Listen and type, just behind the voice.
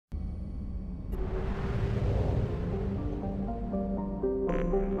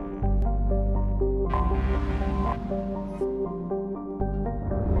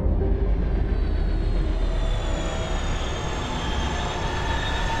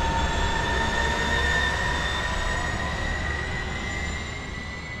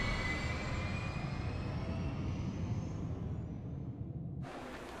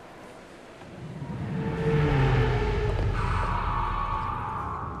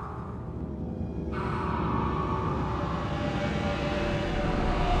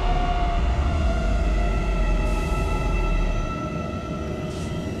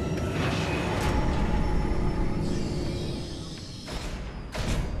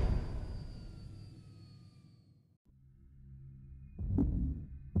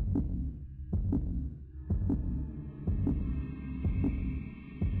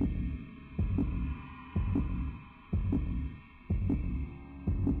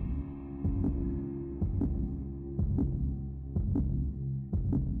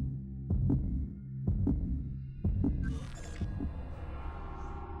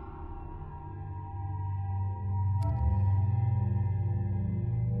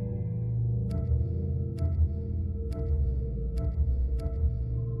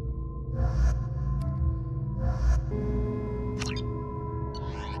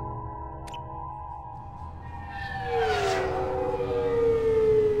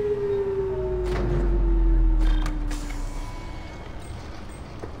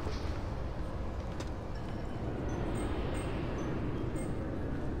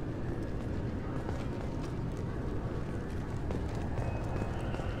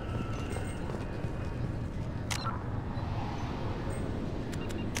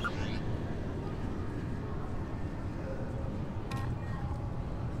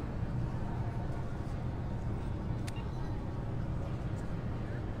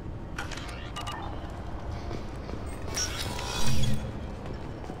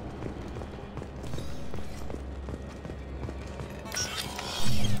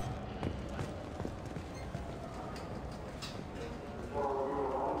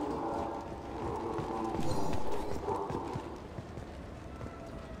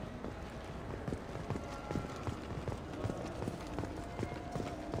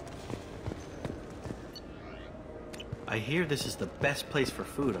I hear this is the best place for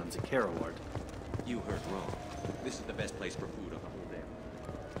food on Zakara Ward. You heard wrong. This is the best place for food on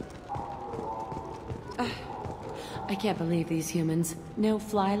the whole damn. I can't believe these humans. No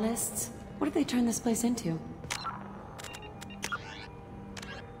fly lists? What have they turned this place into?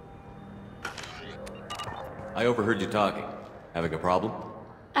 I overheard you talking. Having a problem?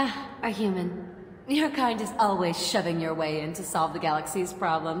 A human. Your kind is always shoving your way in to solve the galaxy's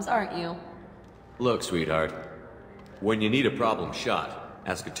problems, aren't you? Look, sweetheart. When you need a problem shot,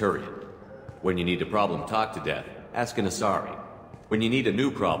 ask a Turian. When you need a problem talked to death, ask an Asari. When you need a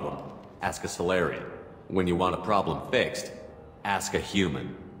new problem, ask a Solarian. When you want a problem fixed, ask a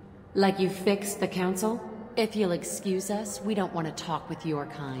human. Like you fixed the council? If you'll excuse us, we don't want to talk with your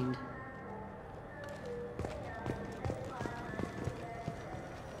kind.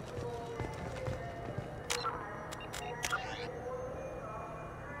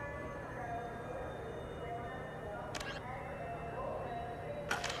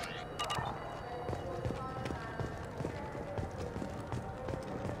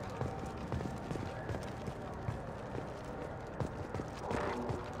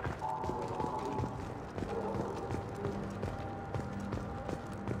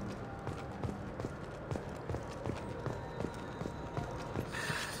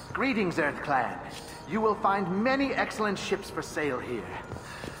 Greetings, Earth-Clan. You will find many excellent ships for sale here.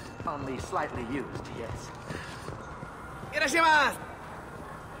 Only slightly used, yes. Irashimasu!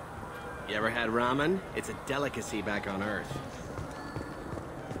 You ever had ramen? It's a delicacy back on Earth.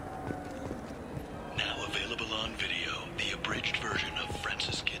 Now available on video, the abridged version of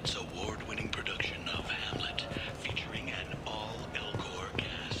Francis Kidd's award-winning production of Hamlet, featuring an all-Elcor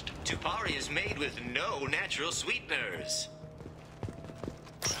cast. Tupari is made with no natural sweeteners.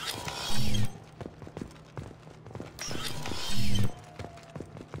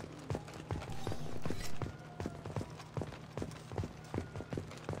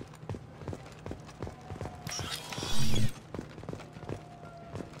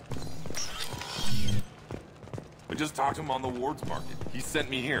 I just talked to him on the Wards Market. He sent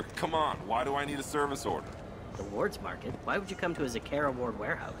me here. Come on, why do I need a service order? The Wards Market? Why would you come to a Zakara Ward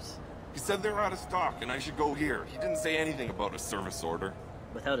warehouse? He said they're out of stock and I should go here. He didn't say anything about a service order.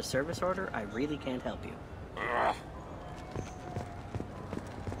 Without a service order, I really can't help you. Ugh.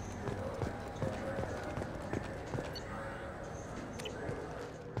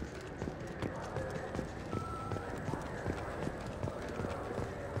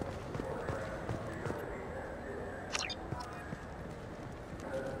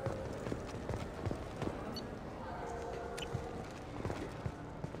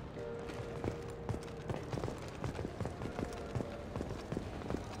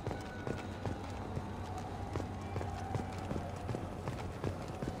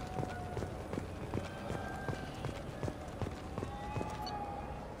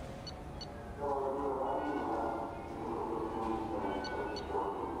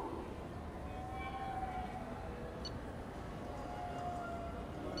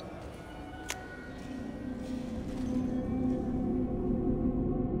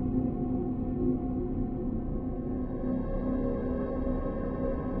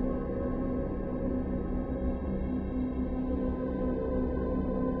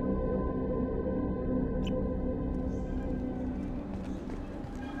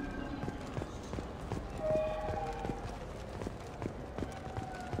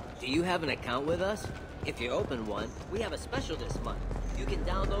 Do you have an account with us? If you open one, we have a special this month. You can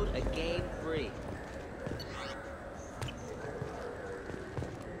download a game free.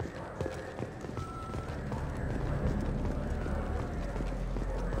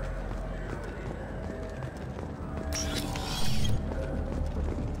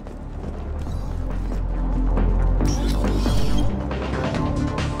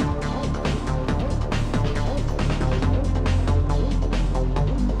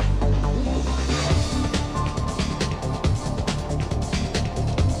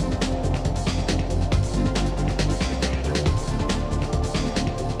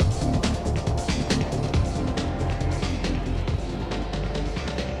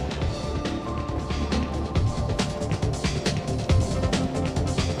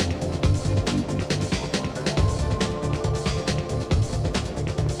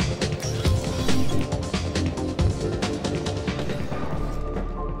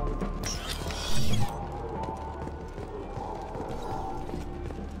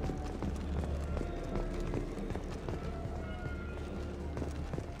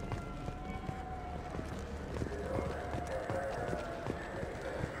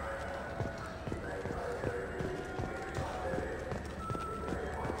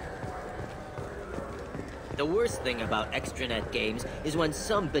 The worst thing about extranet games is when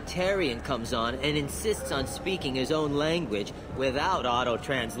some Batarian comes on and insists on speaking his own language without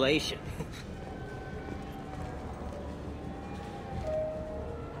auto-translation.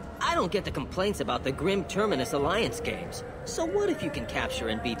 I don't get the complaints about the Grim Terminus Alliance games. So what if you can capture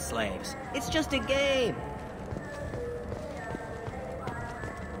and beat slaves? It's just a game.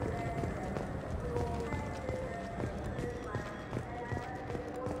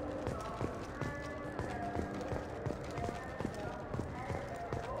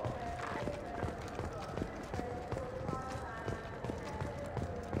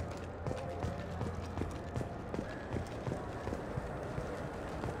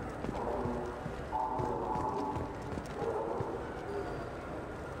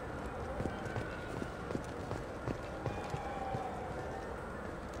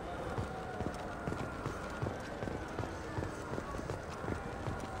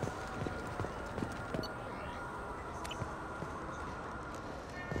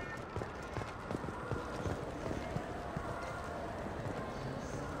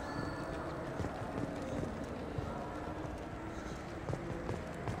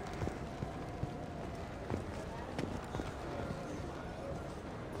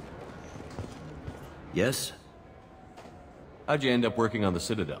 Yes? How'd you end up working on the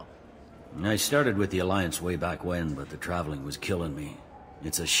Citadel? I started with the Alliance way back when, but the traveling was killing me.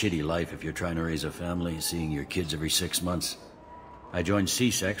 It's a shitty life if you're trying to raise a family, seeing your kids every 6 months. I joined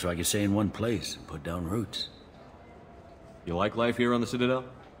CSEC so I could stay in one place and put down roots. You like life here on the Citadel?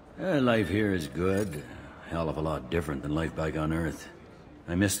 Life here is good. Hell of a lot different than life back on Earth.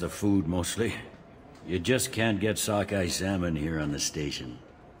 I miss the food mostly. You just can't get sockeye salmon here on the station.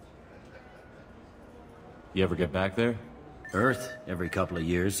 You ever get back there? Earth, every couple of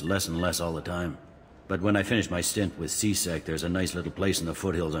years, less and less all the time. But when I finish my stint with CSEC, there's a nice little place in the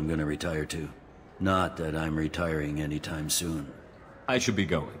foothills I'm gonna retire to. Not that I'm retiring anytime soon. I should be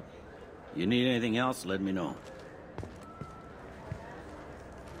going. You need anything else, let me know.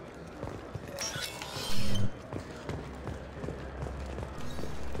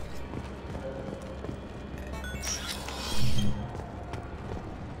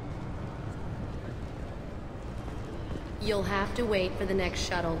 You'll have to wait for the next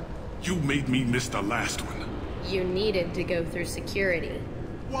shuttle. You made me miss the last one. You needed to go through security.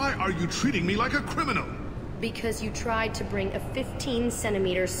 Why are you treating me like a criminal? Because you tried to bring a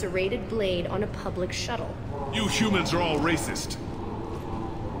 15-centimeter serrated blade on a public shuttle. You humans are all racist.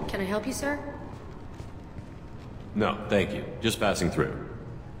 Can I help you, sir? No, thank you. Just passing through.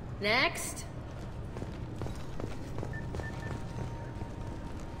 Next.